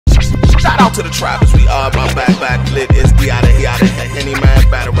out to the trappers, we are my back lit. It's D out of here, any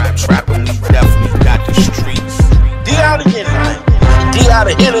man battle rap trapping. We definitely got the streets. D out of here, man. D out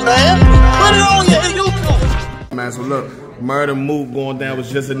of here, man. Put it on your YouTube. Man, so look, Murder Mook going down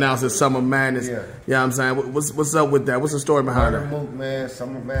was just announced as Summer Madness. Yeah. You know what I'm saying? What's up with that? What's the story behind Murder that? Mook, man,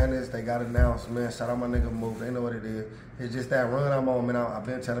 Summer Madness, they got announced, man. Shout out my nigga Mook, they know what it is. It's just that run I'm on, man. I've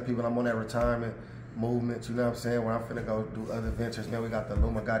been telling people I'm on that retirement movement, you know what I'm saying? When I'm finna go do other ventures, man, we got the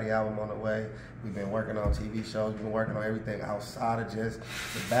Gotti album on the way. We've been working on TV shows, we've been working on everything outside of just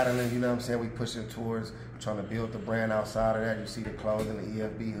the battling, you know what I'm saying? We pushing towards trying to build the brand outside of that. You see the clothing, the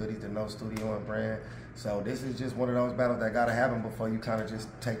EFB hoodies, the No Studio and brand. So this is just one of those battles that gotta happen before you kind of just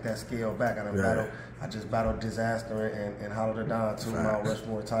take that scale back. I just battled Disaster and Hollow the Don, two Mount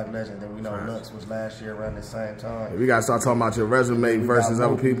Rushmore type legends. And we know Lux was last year around the same time. We gotta start talking about your resume versus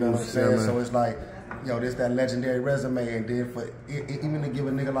other people. You know what I'm saying? So it's like, yo, this that legendary resume, and then for even to give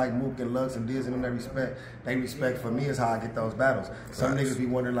a nigga like Mook and Lux and Diz and them that they respect for me is how I get those battles. Some niggas be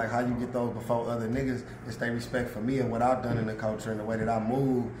wondering like how you get those before other niggas. It's they respect for me and what I've done in the culture and the way that I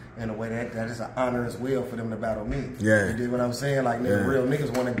move and the way that is an honor as well for them to battle me. Yeah. You dig what I'm saying? Like nigga, real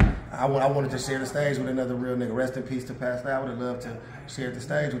niggas I wanted to share the stage with another real nigga. Rest in peace to Pastor. I would have loved to share the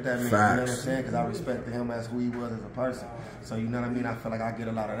stage with that nigga. You know what I'm saying? Because I respected him as who he was as a person. So you know what I mean? I feel like I get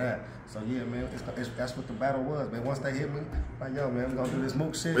a lot of that. So yeah, man, that's what the battle was, man. Once they hit me, like, yo, man, we're gonna do this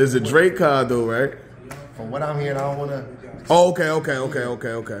Mook shit. It's a Drake card though, right? From what I'm hearing, I don't wanna. Oh, okay.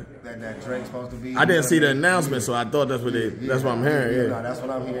 That Drake's supposed to be. I didn't see the announcement, so I thought that's what that's what I'm hearing. Yeah. No, that's what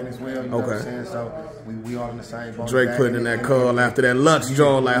I'm hearing as well. You know what I'm saying? So we all in the same boat. Drake putting in that call after that Lux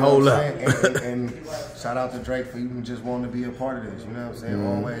joint, like, hold up. And shout out to Drake for even just wanting to be a part of this. You know what I'm saying?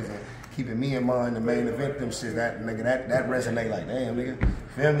 Always. And keeping me in mind, the main event, them shit, that nigga, that resonate like, damn, nigga.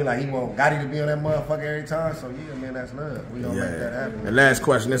 Feel me? Like, he want Gotti to be on that motherfucker every time. So, yeah, man, that's love. We gonna make that happen. And last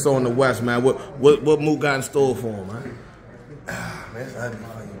question, it's on the West, man. What Mook got in store for him, man? Man, it's ugly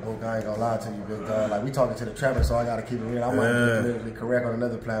for you, Mook. I ain't gonna lie to you, big dog. Like, we talking to the trappers, so I gotta keep it real. I might be politically correct on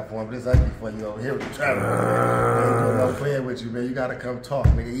another platform, but it's ugly for you over here with the trappers. I ain't doing no playing with you, man. You gotta come talk,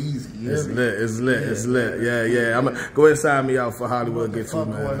 nigga, easy. It's lit. Yeah. I'm gonna go ahead and sign me out for Hollywood. Get you, man.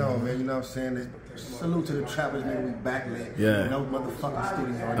 What's going on, man? You know what I'm saying? Salute to the trappers, nigga. We back lit. Yeah. No motherfucking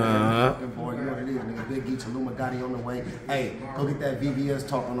studio, nigga. Fucking boy. You know what it is, nigga. Big Geechi, Gotti on the way. Hey, go get that VVS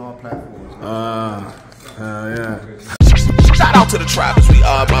talk on all platforms. Yeah. Shout out to the trappers, we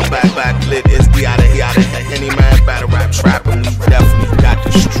are my back lit. It's D out of here, any man battle rap trapping. We definitely got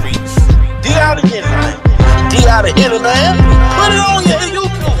the streets. D out of here, man. D out of here, man. Put it on your